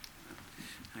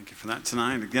Thank you for that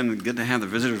tonight. Again, good to have the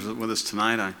visitors with us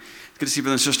tonight. It's good to see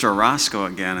Brother and Sister Orozco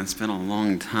again. It's been a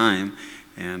long time.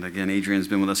 And again, Adrian's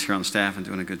been with us here on staff and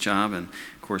doing a good job. And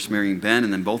of course, Mary and Ben,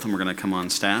 and then both of them are going to come on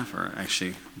staff, or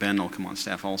actually, Ben will come on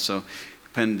staff also.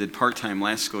 Ben did part-time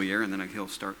last school year, and then he'll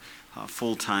start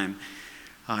full-time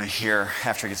here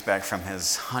after he gets back from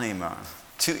his honeymoon.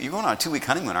 You're going on a 2-week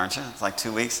honeymoon, aren't you? It's like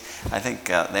 2 weeks. I think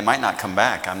they might not come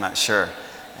back. I'm not sure.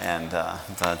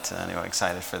 But anyway,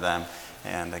 excited for them.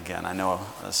 And again, I know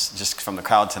just from the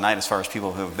crowd tonight, as far as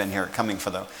people who have been here coming for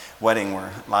the wedding,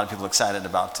 a lot of people excited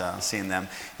about seeing them.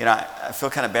 You know, I feel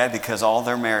kind of bad because all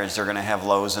their marriage, they're going to have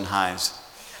lows and highs.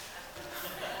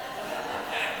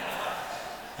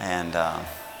 And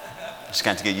just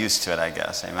got to get used to it, I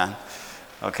guess. Amen?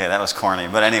 Okay, that was corny.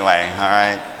 But anyway, all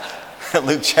right.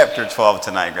 Luke chapter 12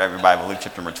 tonight. Grab your Bible, Luke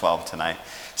chapter number 12 tonight.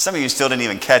 Some of you still didn't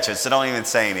even catch it, so don't even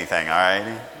say anything, all right?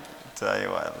 I'll tell you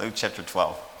what, Luke chapter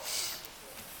 12.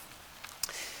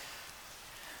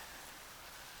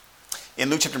 In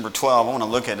Luke chapter number 12, I want to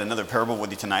look at another parable with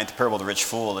you tonight. The parable of the rich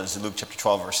fool is Luke chapter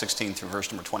 12, verse 16 through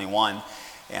verse number 21.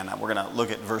 And we're going to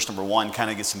look at verse number 1, kind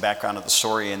of get some background of the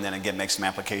story, and then again make some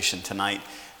application tonight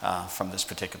from this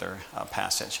particular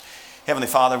passage. Heavenly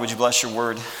Father, would you bless your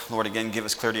word? Lord, again, give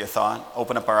us clarity of thought.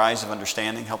 Open up our eyes of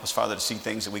understanding. Help us, Father, to see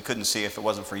things that we couldn't see if it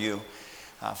wasn't for you.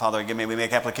 Father, again, may we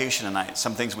make application tonight.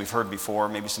 Some things we've heard before,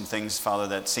 maybe some things, Father,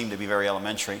 that seem to be very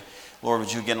elementary. Lord,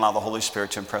 would you again allow the Holy Spirit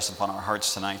to impress upon our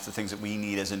hearts tonight the things that we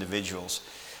need as individuals.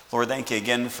 Lord, thank you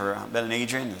again for Ben and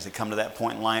Adrian as they come to that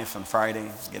point in life on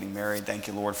Friday, getting married. Thank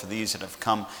you, Lord, for these that have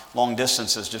come long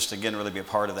distances just to again really be a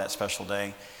part of that special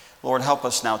day. Lord, help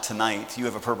us now tonight. You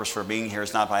have a purpose for being here.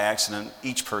 It's not by accident.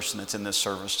 Each person that's in this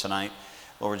service tonight,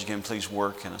 Lord, would you again please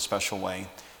work in a special way.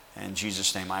 In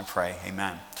Jesus' name I pray.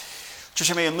 Amen.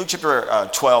 Church, in Luke chapter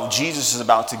 12, Jesus is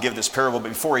about to give this parable, but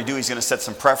before he do, he's going to set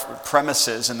some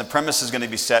premises, and the premise is going to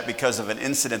be set because of an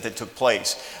incident that took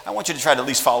place. I want you to try to at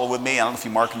least follow with me. I don't know if you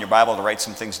mark in your Bible to write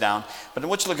some things down, but I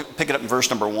want you to pick it up in verse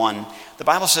number 1. The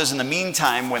Bible says, in the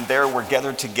meantime, when there were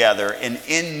gathered together an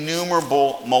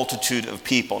innumerable multitude of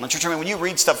people. Now, church, when you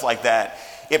read stuff like that,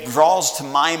 it draws to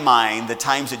my mind the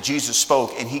times that Jesus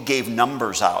spoke and he gave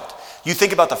numbers out. You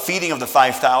think about the feeding of the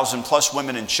 5,000 plus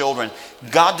women and children.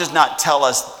 God does not tell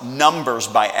us numbers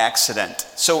by accident.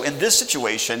 So in this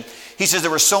situation, he says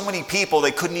there were so many people they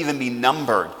couldn't even be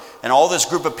numbered. And all this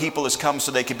group of people has come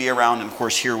so they could be around and, of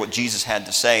course, hear what Jesus had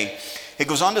to say. It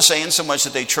goes on to say, insomuch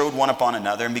that they trode one upon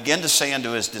another and began to say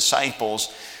unto his disciples,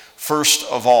 first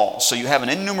of all. So you have an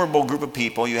innumerable group of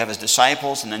people. You have his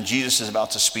disciples, and then Jesus is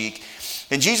about to speak.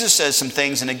 And Jesus says some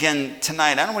things, and again,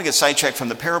 tonight, I don't want to get sidetracked from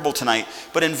the parable tonight,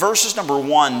 but in verses number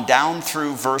 1 down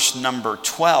through verse number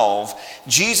 12,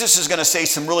 Jesus is going to say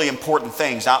some really important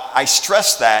things. Now, I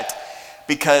stress that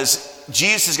because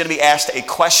Jesus is going to be asked a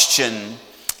question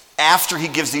after he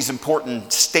gives these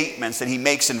important statements that he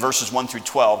makes in verses 1 through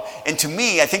 12. And to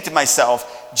me, I think to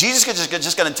myself, Jesus is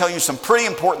just going to tell you some pretty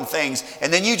important things,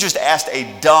 and then you just asked a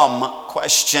dumb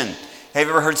question. Have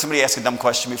you ever heard somebody ask a dumb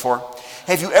question before?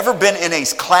 Have you ever been in a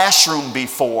classroom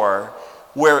before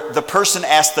where the person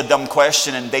asked the dumb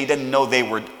question and they didn't know they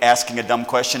were asking a dumb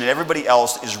question and everybody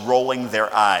else is rolling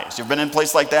their eyes? You've been in a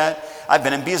place like that? I've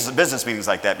been in business meetings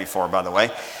like that before, by the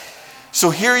way. So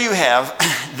here you have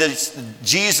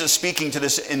Jesus speaking to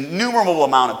this innumerable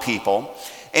amount of people,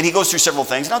 and he goes through several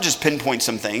things, and I'll just pinpoint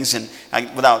some things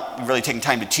without really taking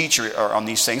time to teach on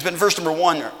these things. But in verse number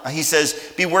 1, he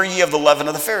says, beware ye of the leaven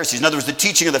of the Pharisees. In other words, the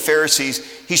teaching of the Pharisees.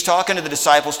 He's talking to the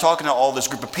disciples, talking to all this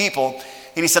group of people,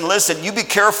 and he said, listen, you be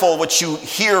careful what you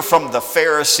hear from the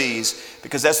Pharisees,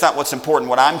 because that's not what's important.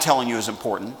 What I'm telling you is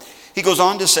important. He goes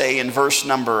on to say in verse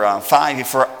number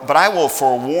 5, but I will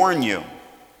forewarn you,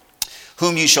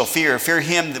 whom ye shall fear. Fear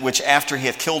him which after he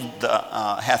hath killed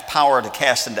hath power to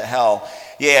cast into hell.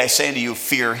 Yea, I say unto you,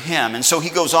 fear him. And so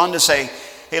he goes on to say,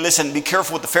 hey, listen, be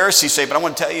careful what the Pharisees say, but I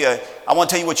want to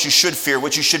tell you what you should fear,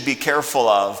 what you should be careful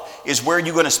of, is where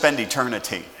you're going to spend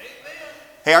eternity. Amen.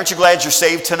 Hey, aren't you glad you're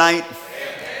saved tonight?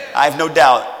 Amen. I have no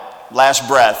doubt, last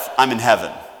breath, I'm in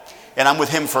heaven. And I'm with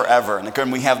him forever. And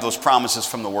again, we have those promises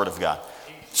from the Word of God.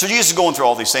 So Jesus is going through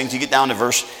all these things. You get down to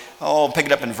pick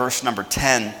it up in verse number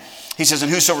 10. He says,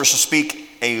 and whosoever shall speak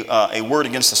a word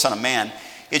against the Son of Man,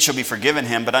 it shall be forgiven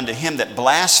him, but unto him that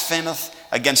blasphemeth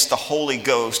against the Holy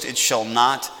Ghost, it shall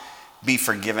not be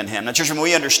forgiven him. Now, church, when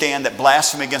we understand that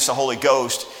blasphemy against the Holy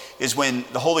Ghost is when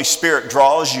the Holy Spirit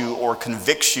draws you or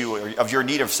convicts you of your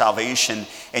need of salvation,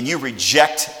 and you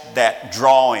reject that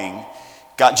drawing.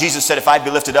 Jesus said, if I be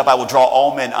lifted up, I will draw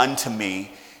all men unto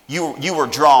me. You were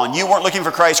drawn. You weren't looking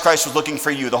for Christ. Christ was looking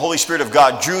for you. The Holy Spirit of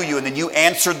God drew you, and then you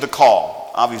answered the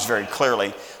call, obviously very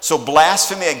clearly. So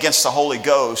blasphemy against the Holy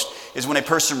Ghost is when a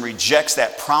person rejects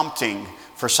that prompting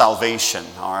for salvation,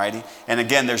 all righty? And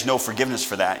again, there's no forgiveness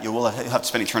for that. You will have to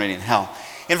spend eternity in hell.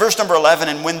 In verse number 11,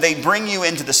 and when they bring you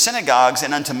into the synagogues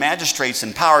and unto magistrates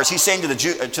and powers, he's saying to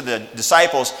the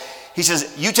disciples, he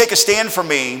says, you take a stand for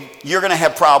me, you're going to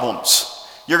have problems.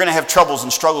 You're going to have troubles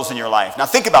and struggles in your life. Now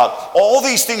think about all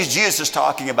these things Jesus is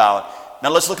talking about. Now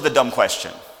let's look at the dumb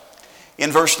question.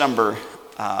 In verse number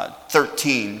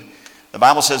 13, the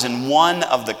Bible says, in one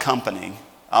of the company,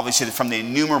 obviously from the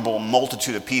innumerable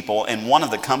multitude of people, and one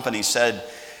of the company said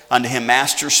unto him,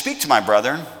 Master, speak to my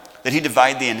brother, that he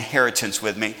divide the inheritance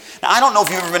with me. Now I don't know if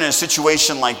you've ever been in a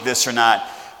situation like this or not,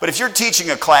 but if you're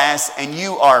teaching a class and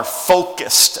you are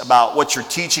focused about what you're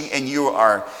teaching and you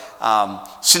are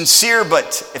sincere,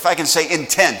 but if I can say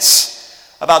intense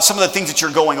about some of the things that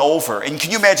you're going over. And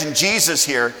can you imagine Jesus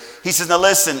here? He says, now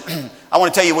listen, I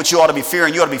want to tell you what you ought to be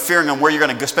fearing. You ought to be fearing on where you're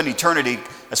going to spend eternity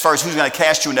as far as who's going to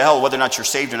cast you into hell, whether or not you're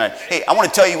saved or not. Hey, I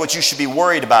want to tell you what you should be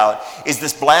worried about is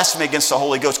this blasphemy against the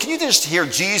Holy Ghost. Can you just hear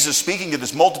Jesus speaking to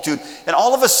this multitude? And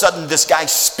all of a sudden, this guy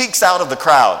speaks out of the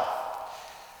crowd.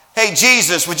 Hey,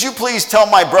 Jesus, would you please tell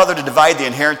my brother to divide the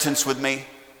inheritance with me?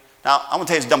 Now, I'm going to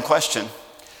tell you it's a dumb question.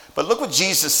 But look what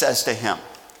Jesus says to him.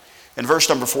 In verse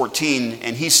number 14,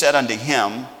 and he said unto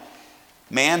him,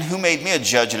 Man, who made me a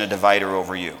judge and a divider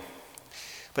over you?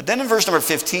 But then in verse number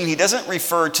 15, he doesn't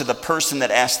refer to the person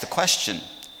that asked the question.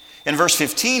 In verse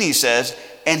 15, he says,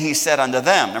 and he said unto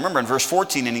them. Now remember in verse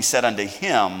 14, and he said unto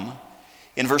him.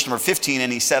 In verse number 15,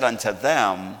 and he said unto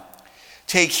them,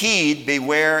 Take heed,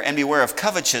 beware of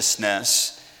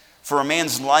covetousness, for a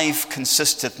man's life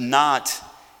consisteth not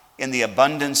in the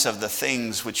abundance of the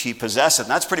things which he possesseth.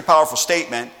 And that's a pretty powerful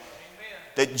statement.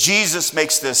 That Jesus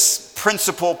makes this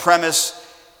principle,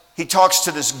 premise. He talks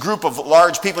to this group of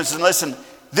large people and says, listen,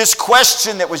 this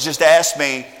question that was just asked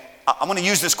me, I'm going to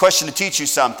use this question to teach you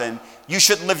something. You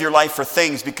shouldn't live your life for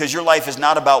things because your life is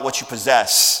not about what you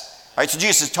possess. All right, so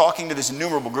Jesus is talking to this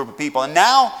innumerable group of people. And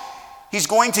now he's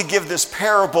going to give this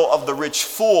parable of the rich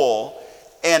fool.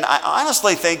 And I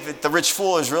honestly think that the rich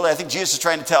fool is really, I think Jesus is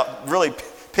trying to really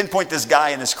pinpoint this guy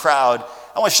in this crowd.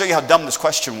 I want to show you how dumb this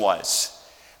question was.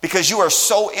 Because you are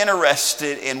so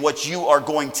interested in what you are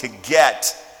going to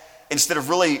get instead of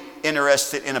really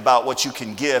interested in about what you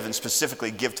can give and specifically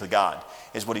give to God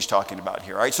is what he's talking about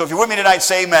here. All right, so if you're with me tonight,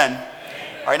 say amen.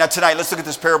 Amen. All right, now tonight, let's look at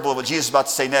this parable of what Jesus is about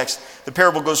to say next. The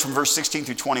parable goes from verse 16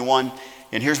 through 21,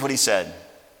 and here's what he said.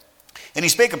 And he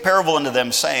spake a parable unto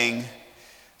them, saying,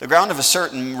 The ground of a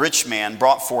certain rich man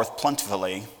brought forth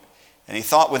plentifully, and he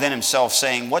thought within himself,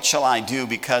 saying, What shall I do,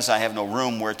 because I have no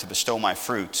room where to bestow my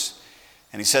fruits?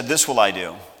 And he said, This will I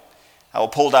do. I will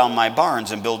pull down my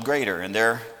barns and build greater, and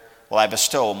there will I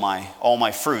bestow all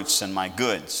my fruits and my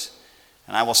goods.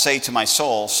 And I will say to my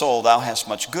soul, Soul, thou hast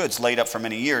much goods laid up for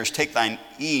many years. Take thine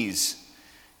ease,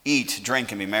 eat,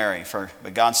 drink, and be merry.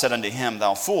 But God said unto him,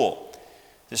 Thou fool,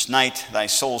 this night thy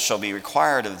soul shall be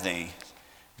required of thee.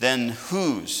 Then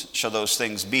whose shall those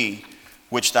things be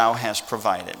which thou hast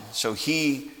provided? So is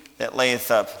he that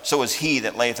layeth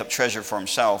up treasure for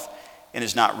himself, and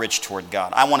is not rich toward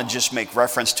God. I want to just make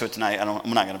reference to it tonight.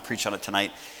 I'm not going to preach on it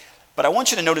tonight. But I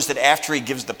want you to notice that after he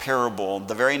gives the parable,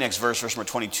 the very next verse number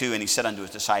 22, and he said unto his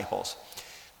disciples.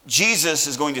 Jesus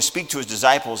is going to speak to his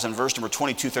disciples in verse number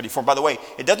 22, 34. By the way,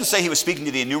 it doesn't say he was speaking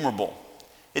to the innumerable.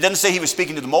 It doesn't say he was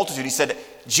speaking to the multitude. He said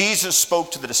Jesus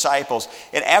spoke to the disciples.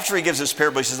 And after he gives this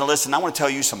parable, he says, now listen, I want to tell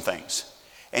you some things.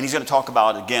 And he's going to talk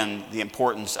about, again, the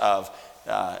importance of,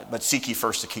 but seek ye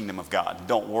first the kingdom of God.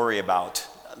 Don't worry about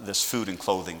this food and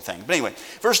clothing thing. But anyway,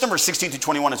 verse number 16 to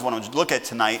 21 is what I'm going to look at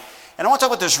tonight. And I want to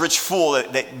talk about this rich fool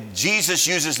that Jesus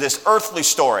uses this earthly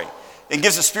story and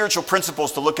gives us spiritual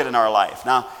principles to look at in our life.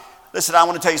 Now, listen, I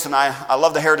want to tell you something. I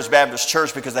love the Heritage Baptist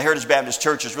Church because the Heritage Baptist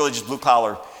Church is really just blue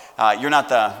collar. You're not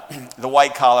the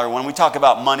white collar. When we talk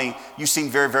about money, you seem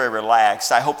very, very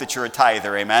relaxed. I hope that you're a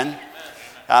tither, amen?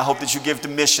 I hope that you give to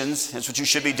missions. That's what you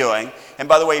should be doing. And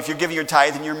by the way, if you're giving your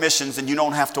tithe and your missions, then you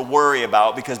don't have to worry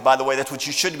about, because by the way, that's what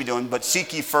you should be doing. But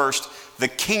seek ye first the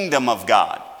kingdom of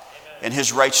God and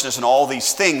his righteousness and all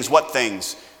these things. What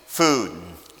things? Food,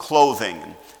 clothing.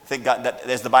 And thank God that,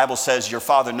 as the Bible says, your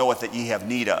Father knoweth that ye have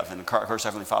need of. And of course,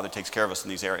 Heavenly Father takes care of us in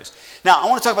these areas. Now, I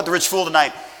want to talk about the rich fool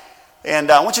tonight.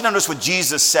 And I want you to notice what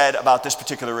Jesus said about this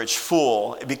particular rich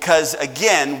fool. Because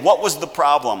again, what was the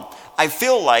problem? I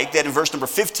feel like that in verse number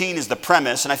 15 is the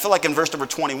premise, and I feel like in verse number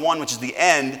 21, which is the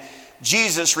end,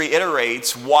 Jesus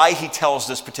reiterates why he tells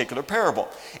this particular parable.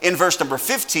 In verse number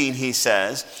 15, he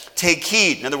says, take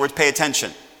heed, in other words, pay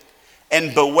attention,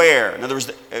 and beware, in other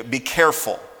words, be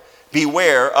careful,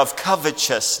 beware of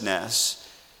covetousness,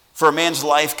 For a man's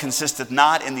life consisteth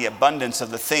not in the abundance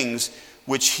of the things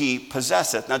which he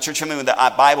possesseth. Now, church, I mean,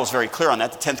 the Bible is very clear on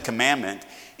that. The 10th commandment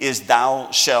is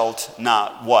thou shalt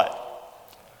not what?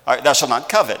 All right, thou shalt not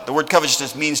covet. The word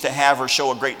covetousness means to have or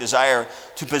show a great desire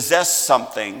to possess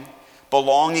something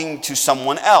belonging to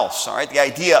someone else. All right, the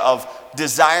idea of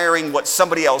desiring what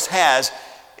somebody else has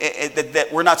that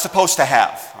we're not supposed to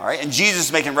have. All right, and Jesus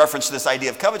is making reference to this idea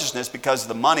of covetousness because of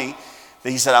the money that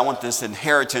he said, I want this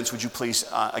inheritance. Would you please,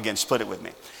 again, split it with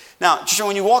me? Now, just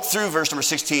when you walk through verse number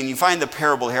 16, you find the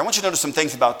parable here. I want you to notice some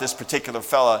things about this particular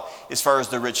fella as far as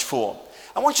the rich fool.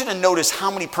 I want you to notice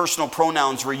how many personal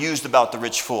pronouns were used about the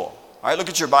rich fool. All right, look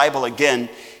at your Bible again.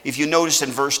 If you notice in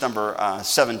verse number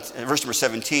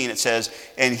 17, it says,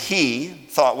 and he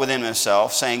thought within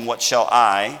himself, saying, what shall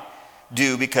I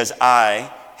do, because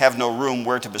I have no room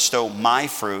where to bestow my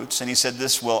fruits? And he said,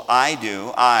 this will I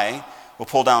do. I will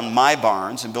pull down my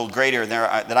barns and build greater there,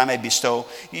 that I may bestow.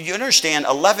 You understand,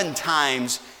 11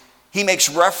 times he makes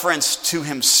reference to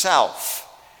himself.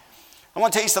 I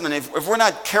want to tell you something. If we're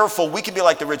not careful, we can be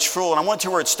like the rich fool. And I want to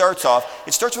tell you where it starts off.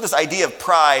 It starts with this idea of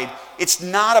pride. It's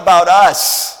not about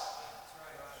us.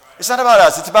 It's not about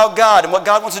us. It's about God and what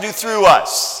God wants to do through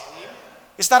us.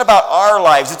 It's not about our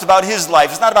lives. It's about his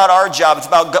life. It's not about our job. It's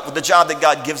about the job that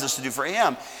God gives us to do for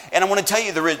him. And I want to tell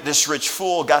you, this rich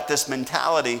fool got this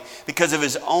mentality because of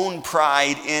his own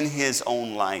pride in his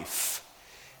own life.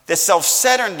 The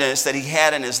self-centeredness that he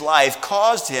had in his life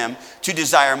caused him to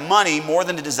desire money more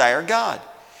than to desire God.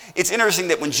 It's interesting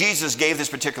that when Jesus gave this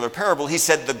particular parable, he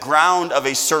said the ground of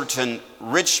a certain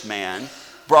rich man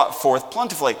brought forth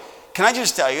plentifully. Can I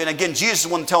just tell you, and again, Jesus is the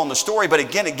one telling the story, but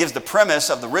again, it gives the premise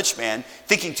of the rich man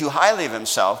thinking too highly of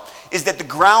himself, is that the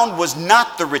ground was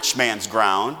not the rich man's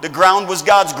ground. The ground was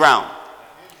God's ground.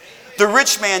 The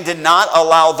rich man did not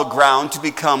allow the ground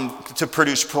to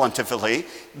produce plentifully.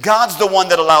 God's the one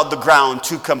that allowed the ground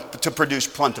to produce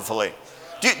plentifully.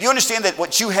 Do you understand that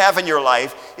what you have in your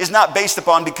life is not based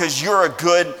upon because you're a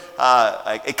good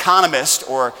economist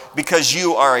or because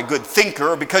you are a good thinker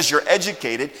or because you're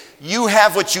educated? You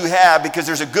have what you have because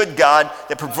there's a good God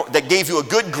that gave you a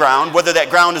good ground, whether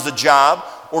that ground is a job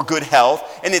or good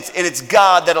health, and it's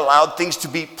God that allowed things to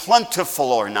be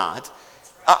plentiful or not.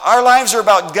 Our lives are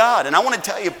about God, and I want to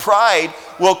tell you, pride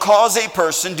will cause a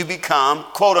person to become,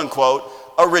 quote unquote,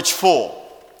 a rich fool.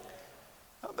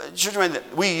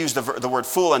 We use the word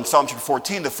fool in Psalm chapter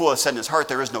 14. The fool has said in his heart,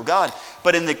 there is no God.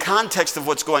 But in the context of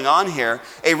what's going on here,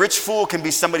 a rich fool can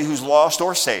be somebody who's lost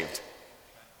or saved.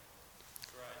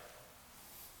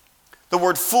 The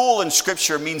word fool in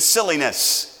Scripture means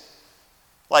silliness.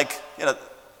 Like,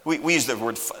 we use the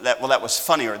word, that was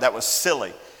funny or that was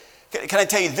silly. Can I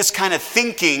tell you, this kind of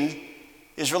thinking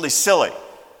is really silly.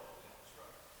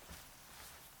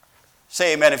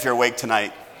 Say amen if you're awake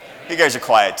tonight. You guys are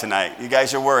quiet tonight. You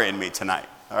guys are worrying me tonight.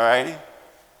 All right?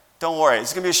 Don't worry.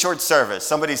 It's going to be a short service.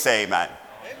 Somebody say amen.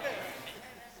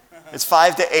 It's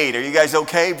 5 to 8. Are you guys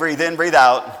okay? Breathe in, breathe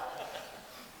out.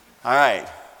 All right.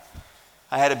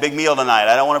 I had a big meal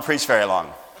tonight. I don't want to preach very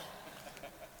long.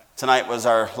 Tonight was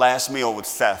our last meal with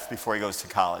Seth before he goes to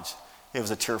college. It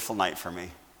was a tearful night for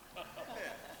me.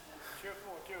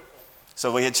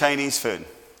 So we had Chinese food.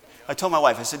 I told my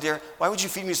wife, I said, dear, why would you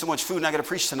feed me so much food and I got to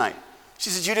preach tonight?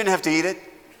 She said, you didn't have to eat it.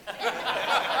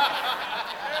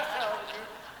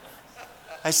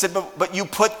 I said, but you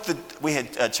put we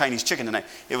had Chinese chicken tonight.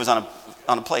 It was on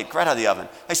a plate right out of the oven.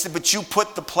 I said, but you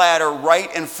put the platter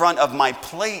right in front of my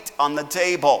plate on the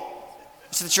table.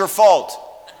 I said, it's your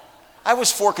fault. I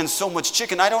was forking so much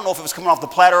chicken, I don't know if it was coming off the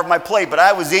platter of my plate, but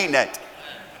I was eating it.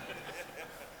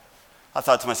 I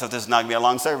thought to myself, this is not going to be a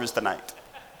long service tonight.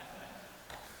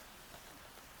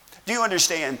 Do you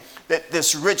understand that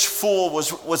this rich fool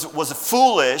was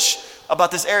foolish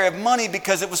about this area of money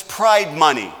because it was pride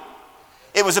money?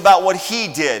 It was about what he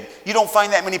did. You don't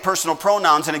find that many personal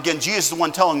pronouns, and again, Jesus is the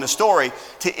one telling the story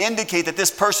to indicate that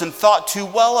this person thought too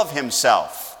well of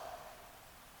himself.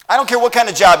 I don't care what kind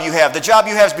of job you have. The job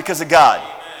you have is because of God.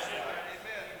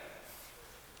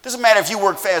 Doesn't matter if you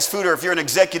work fast food or if you're an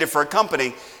executive for a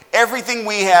company. Everything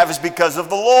we have is because of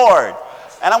the Lord.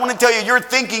 And I want to tell you, your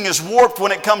thinking is warped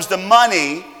when it comes to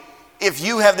money. If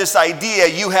you have this idea,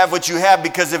 you have what you have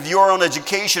because of your own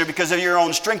education or because of your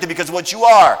own strength or because of what you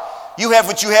are. You have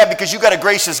what you have because you got a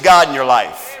gracious God in your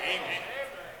life.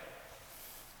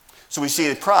 So we see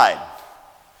the pride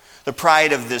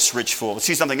of this rich fool. We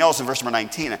see something else in verse number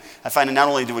 19. I find that not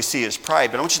only do we see his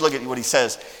pride, but I want you to look at what he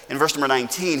says. In verse number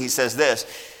 19, he says this.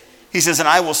 He says, and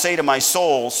I will say to my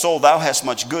soul, soul, thou hast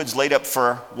much goods laid up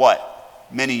for what?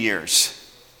 Many years.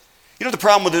 You know what the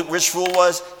problem with the rich fool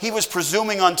was? He was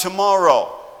presuming on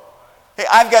tomorrow. Hey,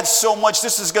 I've got so much,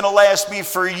 this is going to last me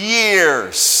for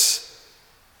years.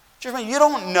 You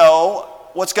don't know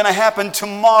what's going to happen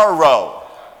tomorrow.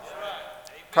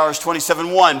 Proverbs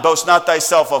 27:1, boast not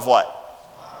thyself of what?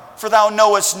 For thou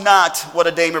knowest not what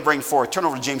a day may bring forth. Turn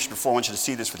over to James chapter 4. I want you to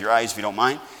see this with your eyes if you don't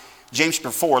mind. James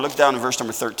chapter 4, look down in verse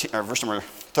number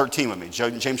 13 with me.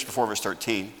 James chapter 4, verse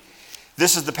 13.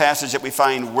 This is the passage that we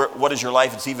find, what is your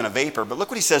life? It's even a vapor. But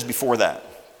look what he says before that.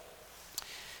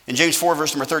 In James 4,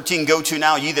 verse number 13, go to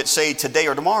now ye that say today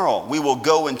or tomorrow, we will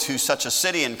go into such a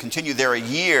city and continue there a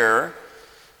year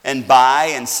and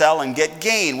buy and sell and get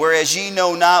gain, whereas ye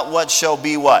know not what shall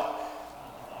be what?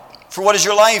 For what is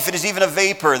your life? It is even a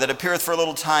vapor that appeareth for a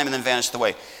little time and then vanisheth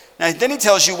away. Now then he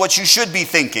tells you what you should be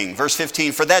thinking. Verse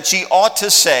 15, for that ye ought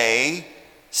to say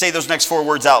those next 4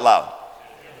 words out loud.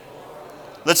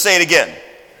 Let's say it again.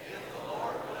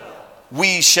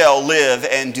 We shall live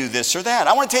and do this or that.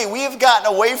 I want to tell you, we have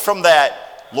gotten away from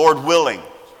that, Lord willing.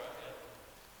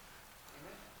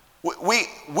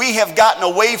 We have gotten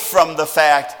away from the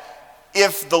fact,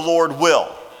 if the Lord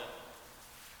will.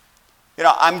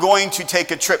 I'm going to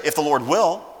take a trip, if the Lord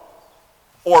will,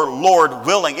 or Lord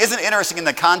willing. Isn't it interesting in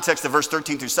the context of verse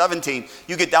 13 through 17,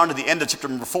 you get down to the end of chapter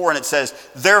number 4 and it says,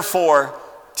 therefore,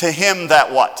 to him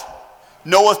that what?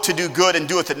 Knoweth to do good and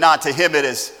doeth it not, to him it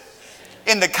is.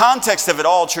 In the context of it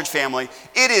all, church family,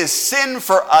 it is sin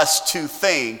for us to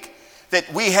think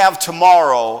that we have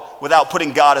tomorrow without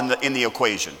putting God in the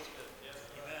equation.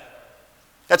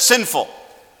 That's sinful.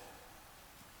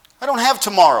 I don't have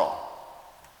tomorrow.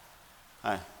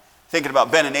 Thinking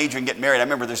about Ben and Adrian getting married, I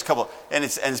remember there's a couple, and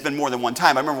it's been more than one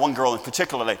time. I remember one girl in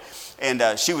particular,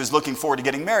 and she was looking forward to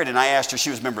getting married, and I asked her, she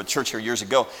was a member of church here years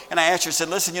ago, and I asked her, I said,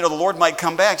 listen, the Lord might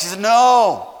come back. She said,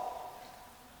 no,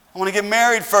 I want to get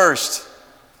married first.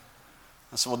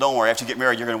 I said, well, don't worry, after you get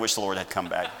married, you're going to wish the Lord had come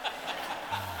back.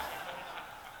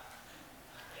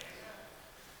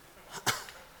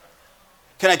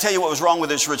 Can I tell you what was wrong with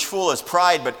this rich fool? Is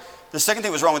pride, but the second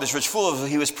thing that was wrong with this rich fool is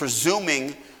he was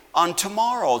presuming on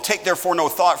tomorrow. Take therefore no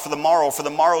thought for the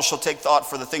morrow shall take thought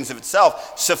for the things of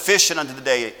itself. Sufficient unto the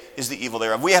day is the evil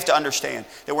thereof. We have to understand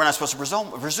that we're not supposed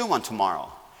to presume on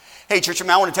tomorrow. Hey, church,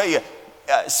 I want to tell you,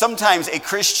 sometimes a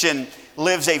Christian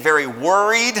lives a very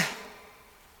worried,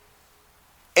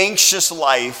 anxious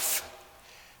life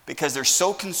because they're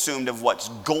so consumed of what's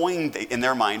going, in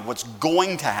their mind, what's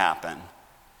going to happen,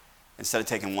 instead of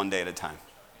taking one day at a time.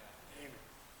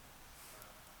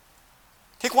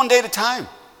 Take one day at a time.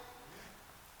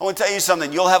 I want to tell you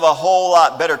something. You'll have a whole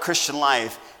lot better Christian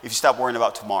life if you stop worrying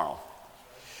about tomorrow.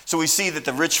 So we see that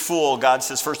the rich fool, God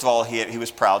says, first of all, he was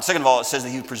proud. Second of all, it says that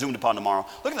he presumed upon tomorrow.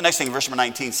 Look at the next thing, verse number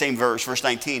 19, same verse, verse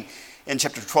 19 in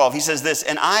chapter 12. He says this,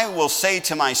 and I will say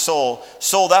to my soul,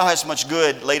 soul, thou hast much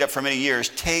good laid up for many years.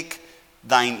 Take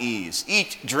thine ease.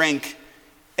 Eat, drink,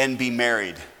 and be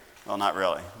married. Well, not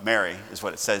really. Marry is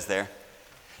what it says there.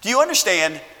 Do you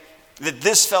understand that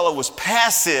this fellow was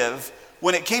passive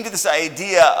when it came to this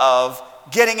idea of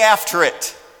getting after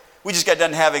it? We just got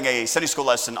done having a Sunday school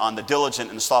lesson on the diligent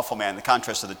and the slothful man, the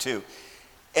contrast of the two.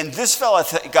 And this fellow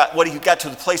got to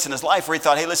the place in his life where he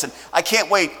thought, hey, listen, I can't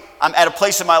wait. I'm at a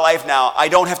place in my life now. I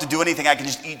don't have to do anything. I can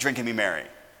just eat, drink, and be merry.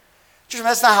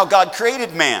 That's not how God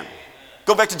created man.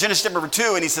 Go back to Genesis chapter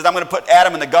 2, and he says, I'm going to put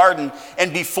Adam in the garden.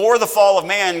 And before the fall of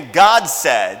man, God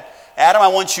said, Adam, I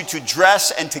want you to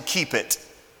dress and to keep it.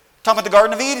 Talking about the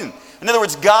Garden of Eden. In other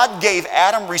words, God gave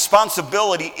Adam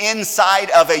responsibility inside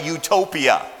of a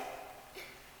utopia.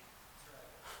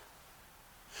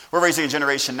 We're raising a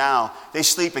generation now, they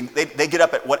sleep and they get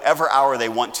up at whatever hour they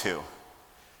want to.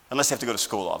 Unless they have to go to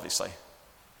school, obviously.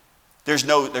 There's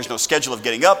no schedule of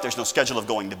getting up, there's no schedule of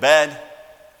going to bed.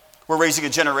 We're raising a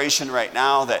generation right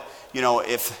now that,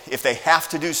 if they have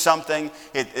to do something,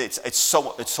 it's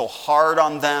so hard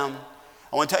on them.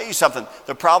 I want to tell you something.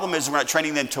 The problem is we're not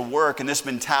training them to work in this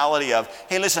mentality of,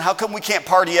 hey, listen, how come we can't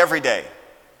party every day?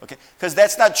 Okay, because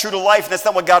that's not true to life. That's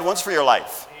not what God wants for your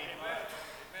life. Amen.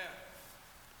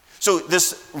 So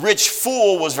this rich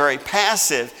fool was very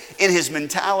passive in his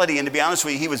mentality, and to be honest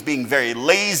with you, he was being very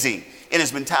lazy in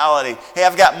his mentality. Hey,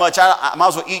 I've got much. I might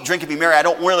as well eat, drink, and be merry. I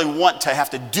don't really want to have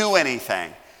to do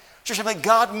anything. Church, I'm like,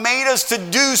 God made us to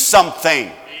do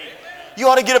something. You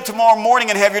ought to get up tomorrow morning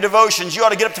and have your devotions. You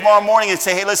ought to get up tomorrow morning and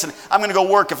say, hey, listen, I'm going to go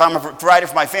work. If I'm a provider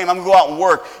for my family, I'm going to go out and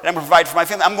work, and I'm going to provide for my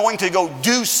family. I'm going to go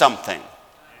do something.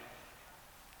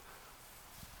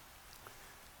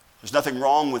 There's nothing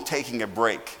wrong with taking a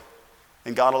break.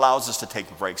 And God allows us to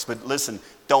take breaks. But listen,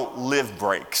 don't live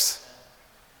breaks.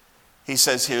 He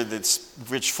says here that this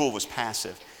rich fool was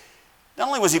passive. Not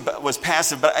only was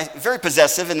passive, but very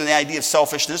possessive in the idea of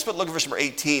selfishness. But look at verse number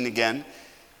 18 again.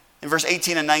 In verse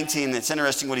 18 and 19, it's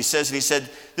interesting what he says. And he said,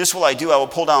 this will I do. I will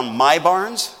pull down my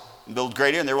barns and build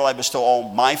greater, and there will I bestow all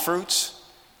my fruits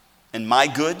and my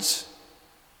goods.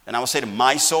 And I will say to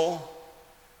my soul.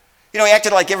 He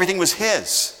acted like everything was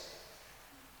his.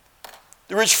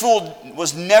 The rich fool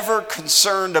was never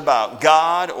concerned about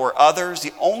God or others.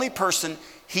 The only person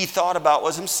he thought about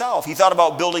was himself. He thought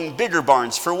about building bigger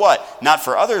barns. For what? Not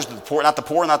for others, not the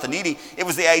poor, not the needy. It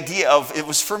was the idea of, it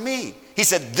was for me. He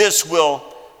said, this will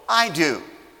I do.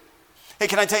 Hey,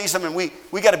 can I tell you something?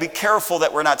 We got to be careful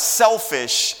that we're not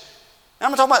selfish.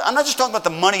 And I'm not just talking about the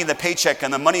money in the paycheck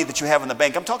and the money that you have in the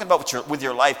bank. I'm talking about with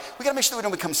your life. We got to make sure that we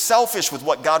don't become selfish with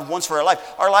what God wants for our life.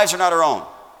 Our lives are not our own.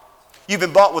 You've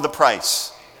been bought with a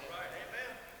price.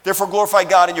 Therefore, glorify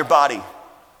God in your body.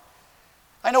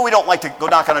 I know we don't like to go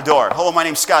knock on a door. Hello, my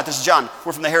name's Scott. This is John.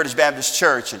 We're from the Heritage Baptist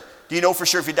Church. And do you know for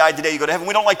sure if you died today, you go to heaven?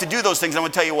 We don't like to do those things. I'm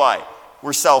going to tell you why.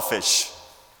 We're selfish.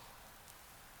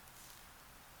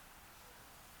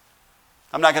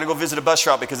 I'm not going to go visit a bus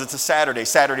route because it's a Saturday.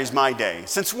 Saturday's my day.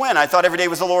 Since when? I thought every day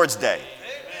was the Lord's day.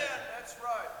 Amen. That's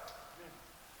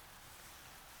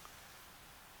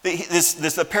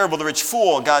right. The parable of the rich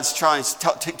fool, God's trying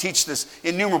to teach this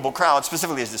innumerable crowd,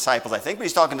 specifically his disciples, I think, but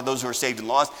he's talking to those who are saved and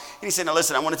lost. And he's saying, now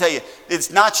listen, I want to tell you,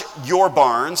 it's not your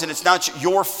barns, and it's not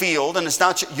your field, and it's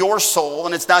not your soul,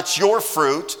 and it's not your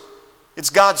fruit. It's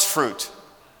God's fruit.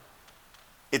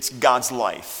 It's God's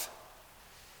life.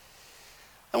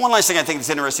 And one last thing I think is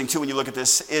interesting, too, when you look at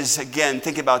this is, again,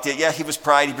 think about he was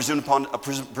pride, he presumed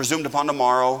upon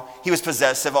tomorrow, he was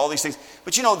possessive, all these things.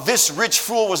 But this rich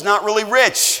fool was not really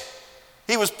rich.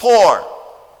 He was poor.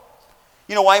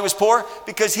 You know why he was poor?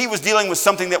 Because he was dealing with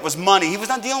something that was money. He was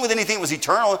not dealing with anything that was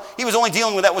eternal. He was only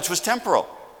dealing with that which was temporal.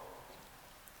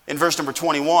 In verse number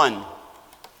 21,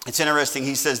 it's interesting,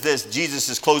 he says this, Jesus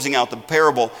is closing out the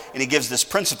parable and he gives this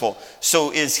principle.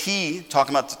 So is he,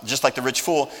 talking about just like the rich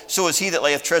fool, so is he that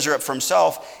layeth treasure up for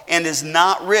himself and is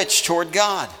not rich toward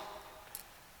God.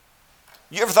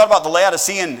 You ever thought about the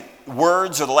Laodicean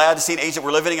words or the Laodicean age that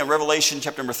we're living in Revelation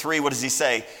chapter number 3? What does he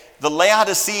say? The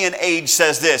Laodicean age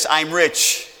says this, I'm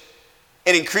rich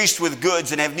and increased with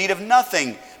goods and have need of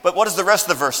nothing. But what does the rest of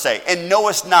the verse say? And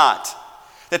knowest not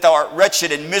that thou art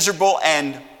wretched and miserable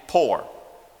and poor.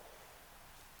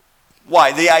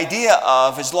 Why? The idea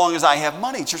of as long as I have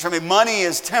money. Church, money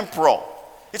is temporal.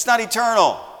 It's not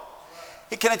eternal.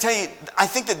 Hey, can I tell you, I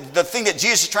think that the thing that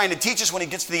Jesus is trying to teach us when he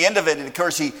gets to the end of it, and of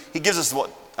course he gives us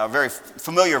a very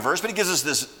familiar verse, but he gives us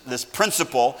this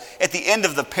principle at the end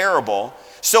of the parable.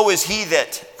 So is he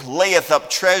that layeth up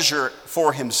treasure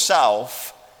for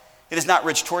himself, it is not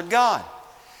rich toward God.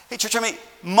 Hey, church,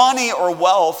 money or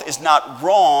wealth is not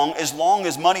wrong as long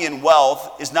as money and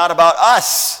wealth is not about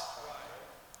us.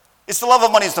 It's the love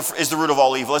of money is the root of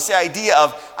all evil. It's the idea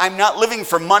of I'm not living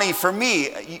for money for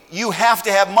me. You have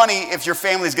to have money if your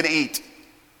family's going to eat.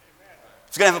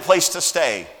 It's going to have a place to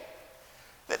stay.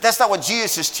 That's not what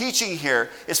Jesus is teaching here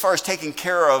as far as taking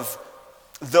care of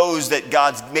those that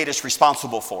God's made us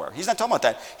responsible for. He's not talking about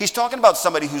that. He's talking about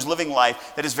somebody who's living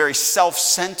life that is very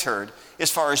self-centered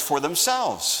as far as for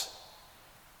themselves.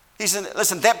 He said,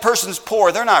 listen, that person's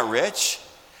poor. They're not rich.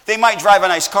 They might drive a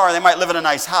nice car. They might live in a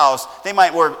nice house. They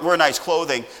might wear nice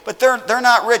clothing. But they're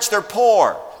not rich. They're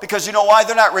poor. Because you know why?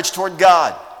 They're not rich toward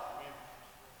God.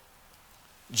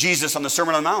 Jesus on the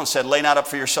Sermon on the Mount said, lay not up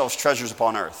for yourselves treasures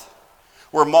upon earth,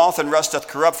 where moth and rust doth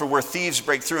corrupt, for where thieves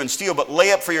break through and steal. But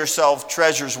lay up for yourself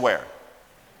treasures where?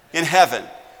 In heaven,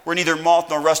 where neither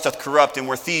moth nor rust doth corrupt, and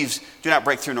where thieves do not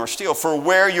break through nor steal. For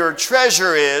where your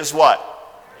treasure is, what?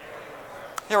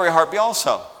 There will your heart be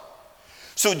also.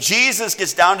 So Jesus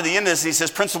gets down to the end of this and he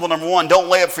says, principle number 1, don't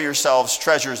lay up for yourselves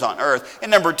treasures on earth. And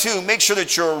number 2, make sure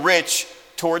that you're rich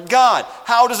toward God.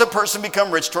 How does a person become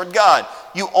rich toward God?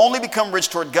 You only become rich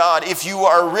toward God if you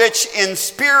are rich in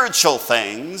spiritual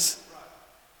things,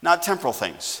 not temporal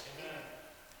things.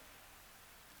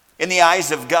 In the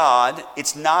eyes of God,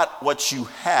 it's not what you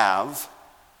have,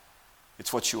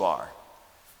 it's what you are.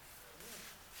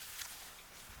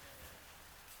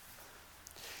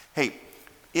 Hey,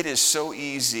 it is so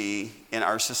easy in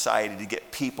our society to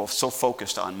get people so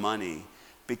focused on money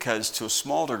because to a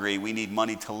small degree we need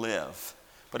money to live.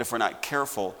 But if we're not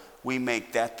careful, we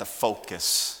make that the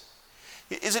focus.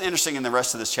 Isn't it interesting in the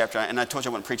rest of this chapter, and I told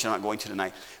you I wouldn't preach, I'm not going to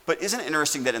tonight, but isn't it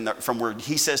interesting that from where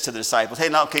he says to the disciples, hey,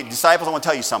 now, okay, disciples, I want to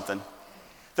tell you something.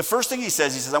 The first thing he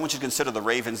says, I want you to consider the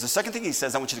ravens. The second thing he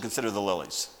says, I want you to consider the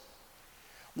lilies.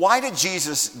 Why did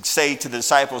Jesus say to the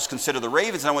disciples, consider the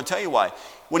ravens? And I want to tell you why.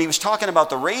 When he was talking about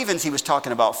the ravens, he was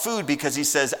talking about food because he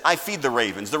says, I feed the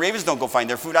ravens. The ravens don't go find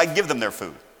their food. I give them their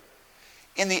food.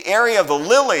 In the area of the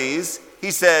lilies,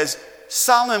 he says,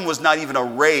 Solomon was not even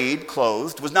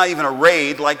clothed, was not even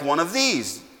arrayed like one of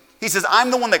these. He says,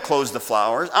 I'm the one that clothes the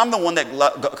flowers. I'm the one that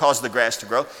caused the grass to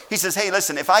grow. He says, hey,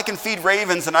 listen, if I can feed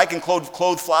ravens and I can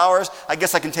clothe flowers, I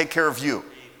guess I can take care of you.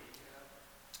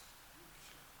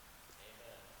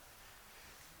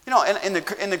 You know, in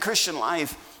the Christian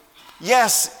life,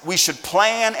 yes, we should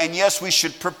plan and yes, we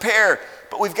should prepare,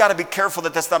 but we've got to be careful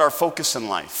that that's not our focus in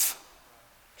life.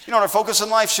 You know what our focus in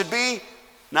life should be?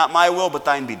 Not my will, but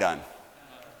thine be done.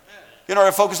 You know what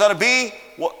our focus ought to be?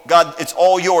 God, it's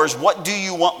all yours. What do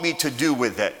you want me to do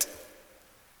with it?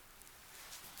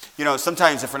 You know,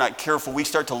 sometimes if we're not careful, we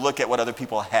start to look at what other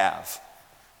people have.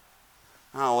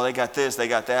 Oh, well, they got this, they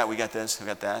got that, we got this, we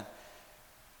got that.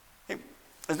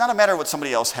 It's not a matter of what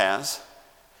somebody else has.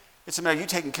 It's a matter of you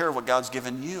taking care of what God's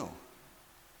given you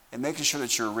and making sure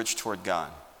that you're rich toward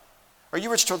God. Are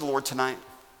you rich toward the Lord tonight?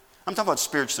 I'm talking about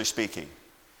spiritually speaking.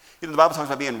 You know, the Bible talks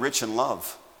about being rich in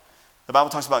love. The Bible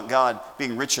talks about God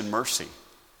being rich in mercy.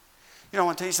 You know, I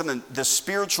want to tell you something. The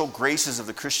spiritual graces of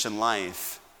the Christian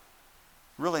life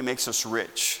really makes us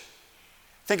rich.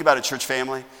 Think about it, church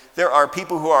family. There are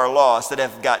people who are lost that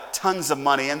have got tons of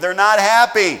money and they're not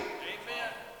happy.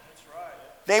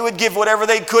 They would give whatever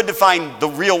they could to find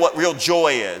what real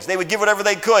joy is. They would give whatever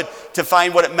they could to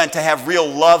find what it meant to have real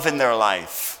love in their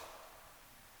life.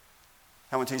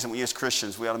 I want to tell you something. We as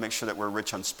Christians, we ought to make sure that we're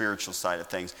rich on the spiritual side of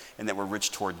things and that we're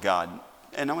rich toward God.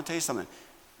 And I want to tell you something.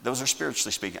 Those are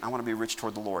spiritually speaking. I want to be rich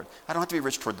toward the Lord. I don't have to be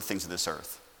rich toward the things of this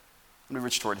earth. I want to be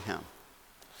rich toward Him.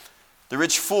 The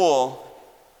rich fool,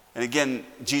 and again,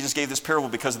 Jesus gave this parable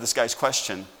because of this guy's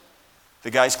question.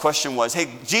 The guy's question was, hey,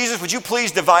 Jesus, would you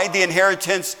please divide the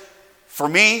inheritance for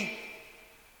me?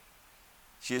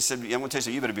 Jesus said, I'm going to tell you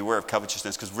something, you better beware of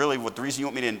covetousness, because really the reason you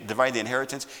want me to divide the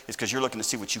inheritance is because you're looking to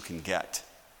see what you can get.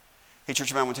 Hey,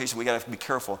 church, I want to tell you something, we got to be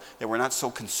careful that we're not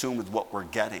so consumed with what we're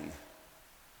getting,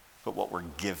 but what we're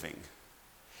giving.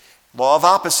 Law of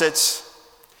opposites.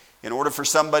 In order for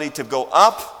somebody to go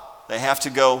up, they have to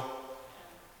go.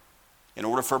 In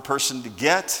order for a person to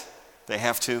get, they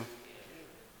have to.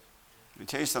 Let me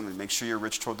tell you something, make sure you're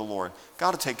rich toward the Lord.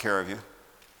 God will take care of you.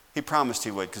 He promised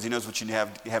He would, because He knows what you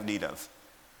have need of.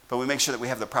 But we make sure that we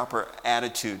have the proper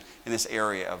attitude in this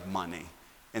area of money,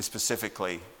 and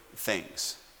specifically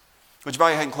things. Would you bow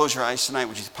your head and close your eyes tonight?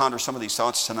 Would you ponder some of these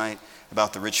thoughts tonight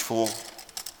about the rich fool?